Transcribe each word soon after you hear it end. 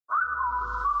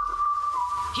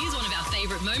Here's one of our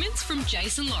favourite moments from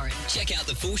Jason Lauren. Check out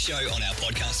the full show on our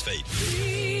podcast feed.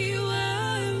 We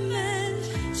were meant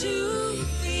to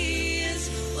be as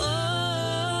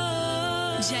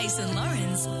one. Jason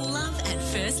Lauren's Love at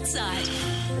First Sight.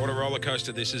 What a roller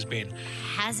coaster this has been.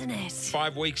 Hasn't it?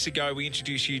 5 weeks ago, we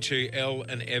introduced you to Elle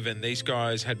and Evan. These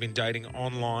guys had been dating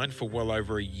online for well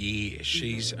over a year.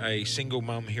 She's a single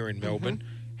mum here in Melbourne.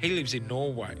 He lives in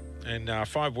Norway. And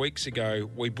 5 weeks ago,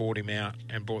 we bought him out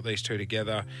and brought these two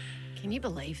together. Can you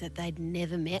believe that they'd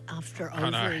never met after I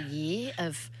know. over a year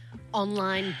of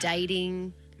online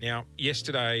dating? Now,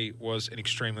 yesterday was an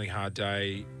extremely hard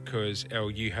day because,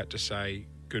 Elle, you had to say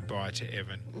goodbye to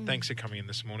Evan. Thanks for coming in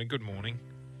this morning. Good morning.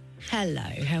 Hello,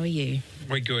 how are you?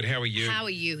 We're good. How are you? How are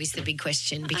you is the big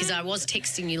question, because I was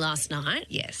texting you last night.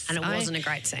 Yes. And it wasn't a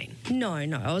great scene. No,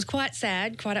 I was quite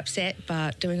sad, quite upset,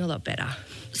 but doing a lot better.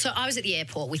 So I was at the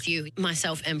airport with you,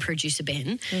 myself and producer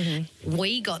Ben.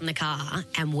 We got in the car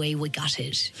and we were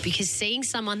gutted because seeing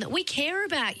someone that we care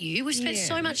about you, we spent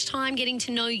so much time getting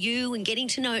to know you and getting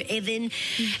to know Evan,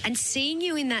 and seeing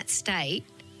you in that state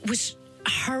was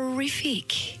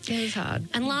horrific. It was hard.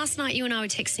 And last night you and I were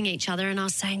texting each other and I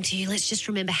was saying to you, let's just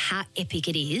remember how epic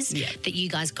it is that you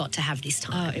guys got to have this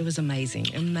time. Oh, it was amazing.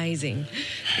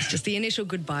 It's just the initial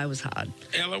goodbye was hard.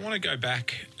 Elle, I want to go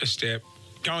back a step.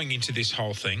 Going into this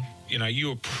whole thing, you know, you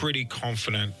were pretty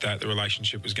confident that the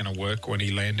relationship was going to work when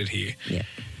he landed here. Yeah.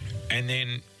 And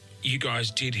then you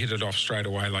guys did hit it off straight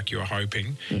away like you were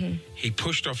hoping. He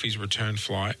pushed off his return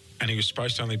flight and he was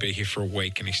supposed to only be here for a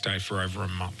week and he stayed for over a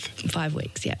month. 5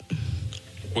 weeks, yeah.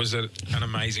 Was it an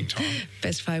amazing time?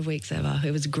 Best 5 weeks ever.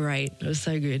 It was great. It was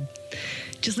so good.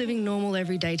 Just living normal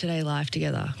every day-to-day life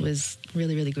together was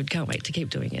really, really good. Can't wait to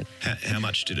keep doing it. How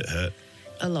much did it hurt?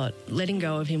 A lot. Letting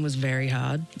go of him was very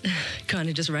hard. Kind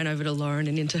of just ran over to Lauren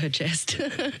and into her chest.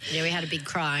 Yeah, we had a big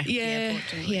cry at the airport,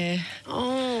 didn't we? Yeah.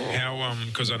 How,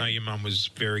 because I know your mum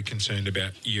was very concerned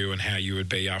about you and how you would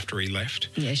be after he left.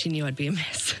 Yeah, she knew I'd be a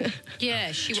mess.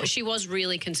 Yeah, she was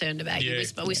really concerned about you.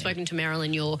 Yeah. We've spoken to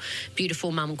Marilyn, your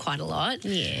beautiful mum, quite a lot.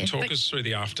 Yeah. Talk us through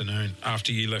the afternoon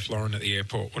after you left Lauren at the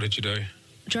airport. What did you do?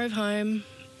 Drove home,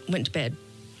 went to bed.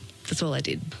 That's all I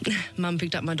did. Mum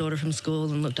picked up my daughter from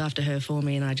school and looked after her for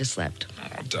me, and I just slept.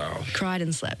 Oh, darling. Cried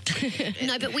and slept.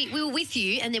 No, but we were with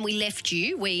you, and then we left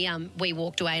you. We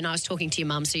walked away, and I was talking to your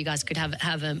mum so you guys could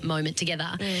have a moment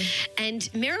together. And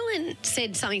Marilyn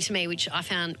said something to me which I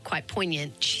found quite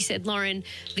poignant. She said, Lauren,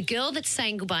 the girl that's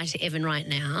saying goodbye to Evan right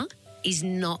now is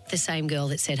not the same girl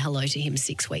that said hello to him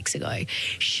 6 weeks ago.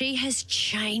 She has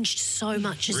changed so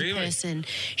much as a person.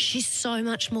 She's so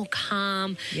much more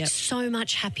calm, so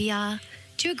much happier.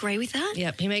 Do you agree with that?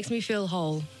 Yep, he makes me feel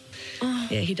whole. Oh.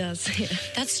 Yeah, he does. Yeah.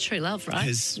 That's true love, right?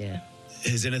 Has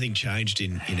anything changed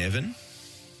in Evan?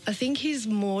 I think he's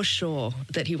more sure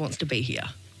that he wants to be here.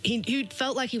 He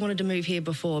felt like he wanted to move here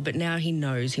before, but now he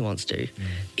knows he wants to.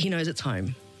 He knows it's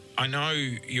home. I know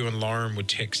you and Lauren were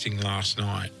texting last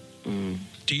night.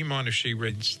 Do you mind if she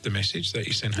reads the message that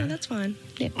you sent her? No, that's fine.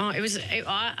 Yeah. Oh,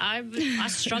 I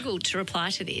struggled to reply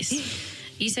to this.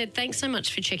 You said, thanks so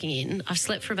much for checking in. I've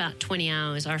slept for about 20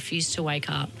 hours. I refuse to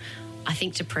wake up. I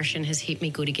think depression has hit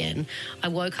me good again. I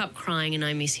woke up crying and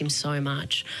I miss him so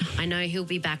much. I know he'll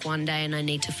be back one day and I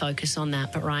need to focus on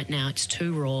that, but right now it's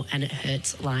too raw and it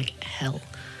hurts like hell.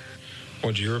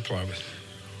 What did you reply with?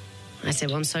 I said,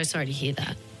 well, I'm so sorry to hear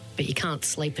that, but you can't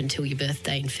sleep until your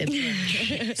birthday in February.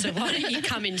 So why don't you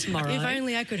come in tomorrow? If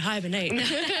only I could hibernate.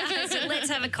 So let's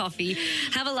have a coffee,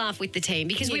 have a laugh with the team,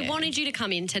 because we wanted you to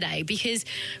come in today because,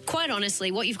 quite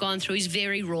honestly, what you've gone through is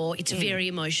very raw. It's very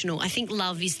emotional. I think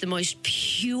love is the most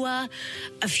pure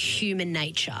of human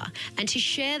nature. And to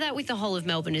share that with the whole of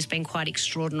Melbourne has been quite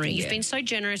extraordinary. You've been so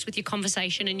generous with your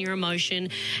conversation and your emotion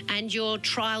and your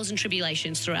trials and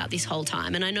tribulations throughout this whole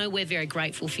time. And I know we're very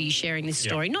grateful for you sharing this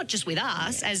story, not just with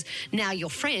us as now your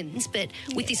friends, but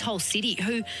with this whole city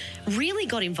who really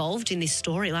got involved in this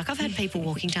story. Like, I've had people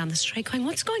walking down the street going,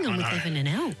 what's going on with Evan and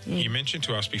Elle? You mentioned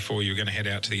to us before you were going to head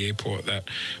out to the airport that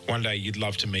one day you'd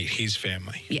love to meet his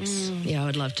family. Yes. Yeah, I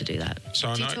would love to do that. So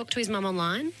I Do know. you talk to his mum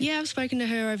online? Yeah, I've spoken to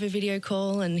her over video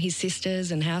call and his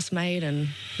sisters and housemate, and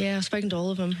I've spoken to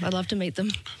all of them. I'd love to meet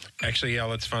them. Actually,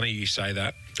 Elle, it's funny you say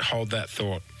that. Hold that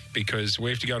thought, because we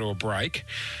have to go to a break.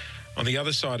 On the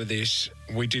other side of this,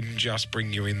 we didn't just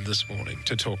bring you in this morning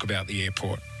to talk about the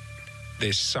airport.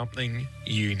 There's something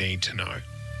you need to know.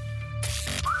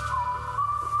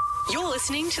 You're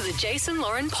listening to the Jason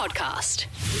Lauren podcast.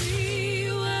 We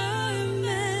were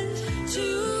meant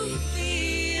to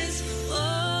be as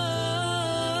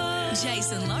one.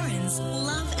 Jason Lauren's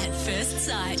Love at First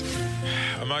Sight.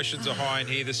 Emotions are high in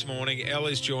here this morning. Elle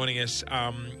is joining us.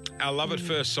 Our Love at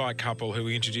First Sight couple who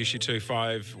we introduced you to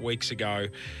 5 weeks ago.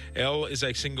 Elle is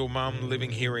a single mum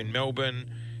living here in Melbourne.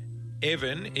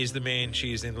 Evan is the man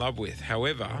she is in love with.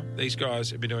 However, these guys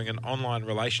have been doing an online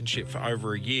relationship for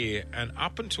over a year, and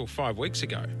up until 5 weeks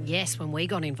ago, Yes, when we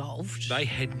got involved. they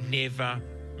had never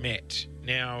met.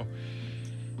 Now,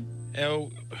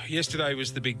 Elle, yesterday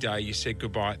was the big day. You said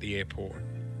goodbye at the airport.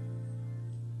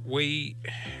 We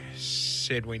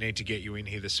said we need to get you in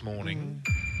here this morning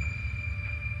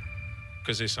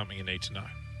because there's something you need to know.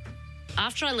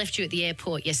 After I left you at the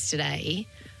airport yesterday,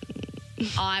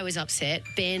 I was upset.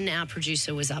 Ben, our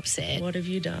producer, was upset. What have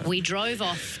you done? We drove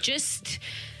off just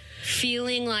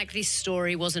feeling like this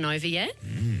story wasn't over yet.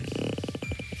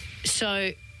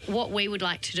 So what we would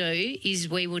like to do is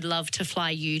we would love to fly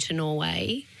you to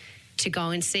Norway to go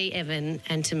and see Evan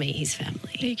and to meet his Are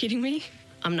family. you kidding me?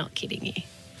 I'm not kidding you.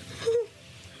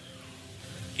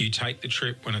 You take the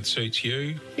trip when it suits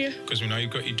you. Yeah. Because we know you've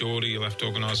got your daughter, you'll have to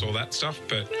organise all that stuff.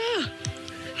 But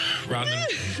rather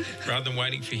than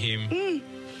waiting for him,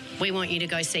 We want you to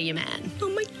go see your man. Oh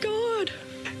my God.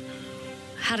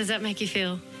 How does that make you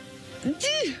feel?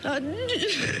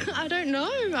 I don't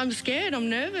know. I'm scared. I'm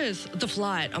nervous. The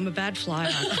flight. I'm a bad flyer.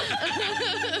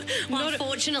 Well,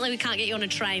 unfortunately, we can't get you on a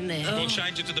train there. we'll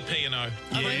change it to the P&O. I've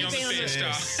Put only you on the been on Fiesta.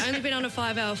 I've only been on a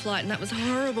 5-hour flight, and that was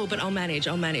horrible, but I'll manage.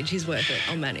 He's worth it.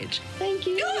 I'll manage. Thank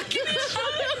you. You're going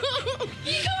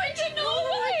to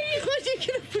Norway! Are you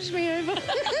going to push me over?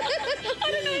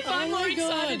 I don't know if I'm more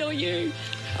excited or you.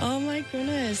 Oh, my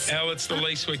goodness. Elle, it's the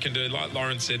least we can do. Like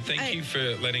Lauren said, thank you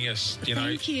for letting us,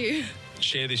 Thank you.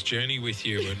 share this journey with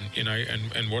you and,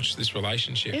 and watch this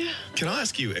relationship. Yeah. Can I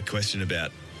ask you a question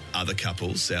about other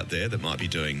couples out there that might be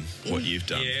doing what you've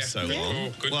done for so Good long? call,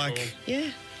 good like, call. Yeah.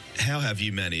 how have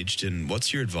you managed and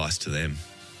what's your advice to them?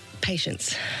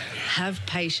 Patience. Have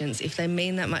patience. If they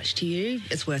mean that much to you,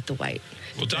 it's worth the wait.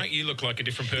 Well, don't you look like a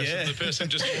different person? Yeah. The person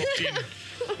just walked in.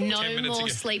 10 No minutes more ago.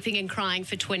 sleeping and crying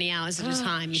for 20 hours at a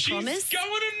time, you She's promise? going to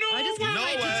Norway. I just can't No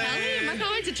wait to tell way. him. I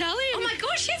can't wait to tell him. Oh my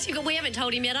gosh, yes, we haven't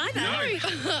told him yet either.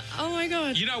 No. Oh my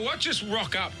God. You know what? Just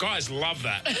rock up. Guys love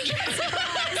that.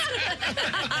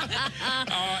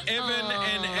 Evan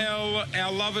and Elle,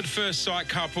 our love at first sight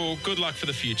couple. Good luck for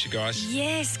the future, guys.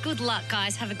 Yes, good luck,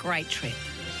 guys. Have a great trip.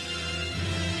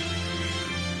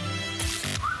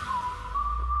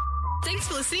 Thanks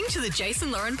for listening to the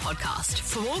Jason Lauren podcast.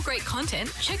 For more great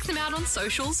content, check them out on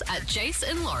socials at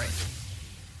Jason Lauren.